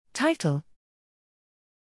Title: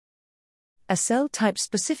 A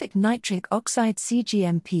cell-type-specific nitric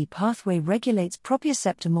oxide-cGMP pathway regulates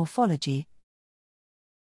proprioceptor morphology.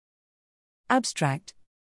 Abstract: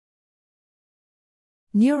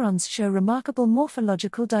 Neurons show remarkable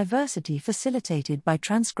morphological diversity facilitated by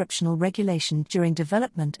transcriptional regulation during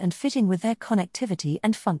development and fitting with their connectivity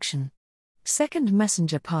and function. Second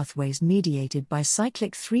messenger pathways mediated by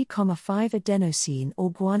cyclic 3,5-adenosine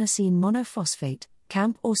or guanosine monophosphate,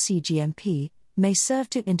 CAMP or cGMP, may serve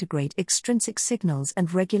to integrate extrinsic signals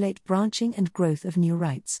and regulate branching and growth of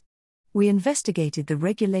neurites. We investigated the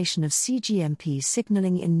regulation of cGMP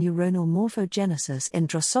signaling in neuronal morphogenesis in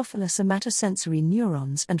Drosophila somatosensory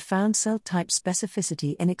neurons and found cell-type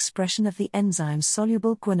specificity in expression of the enzyme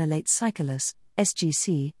soluble guanylate cyclase,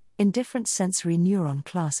 SGC, in different sensory neuron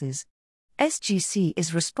classes. SGC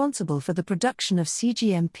is responsible for the production of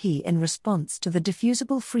cGMP in response to the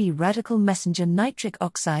diffusible free radical messenger nitric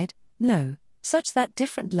oxide, NO, such that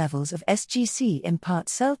different levels of SGC impart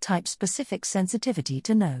cell-type specific sensitivity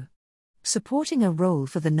to NO. Supporting a role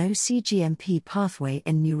for the NO-cGMP pathway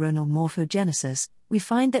in neuronal morphogenesis, we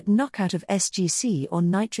find that knockout of SGC or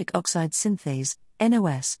nitric oxide synthase,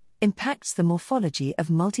 NOS, impacts the morphology of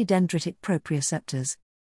multidendritic proprioceptors.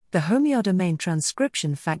 The homeodomain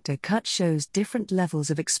transcription factor CUT shows different levels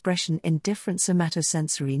of expression in different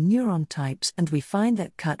somatosensory neuron types, and we find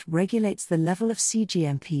that CUT regulates the level of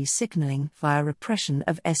cGMP signaling via repression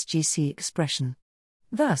of SGC expression.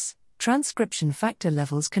 Thus, transcription factor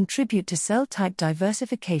levels contribute to cell type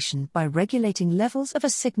diversification by regulating levels of a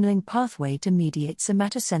signaling pathway to mediate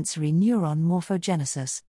somatosensory neuron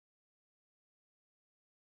morphogenesis.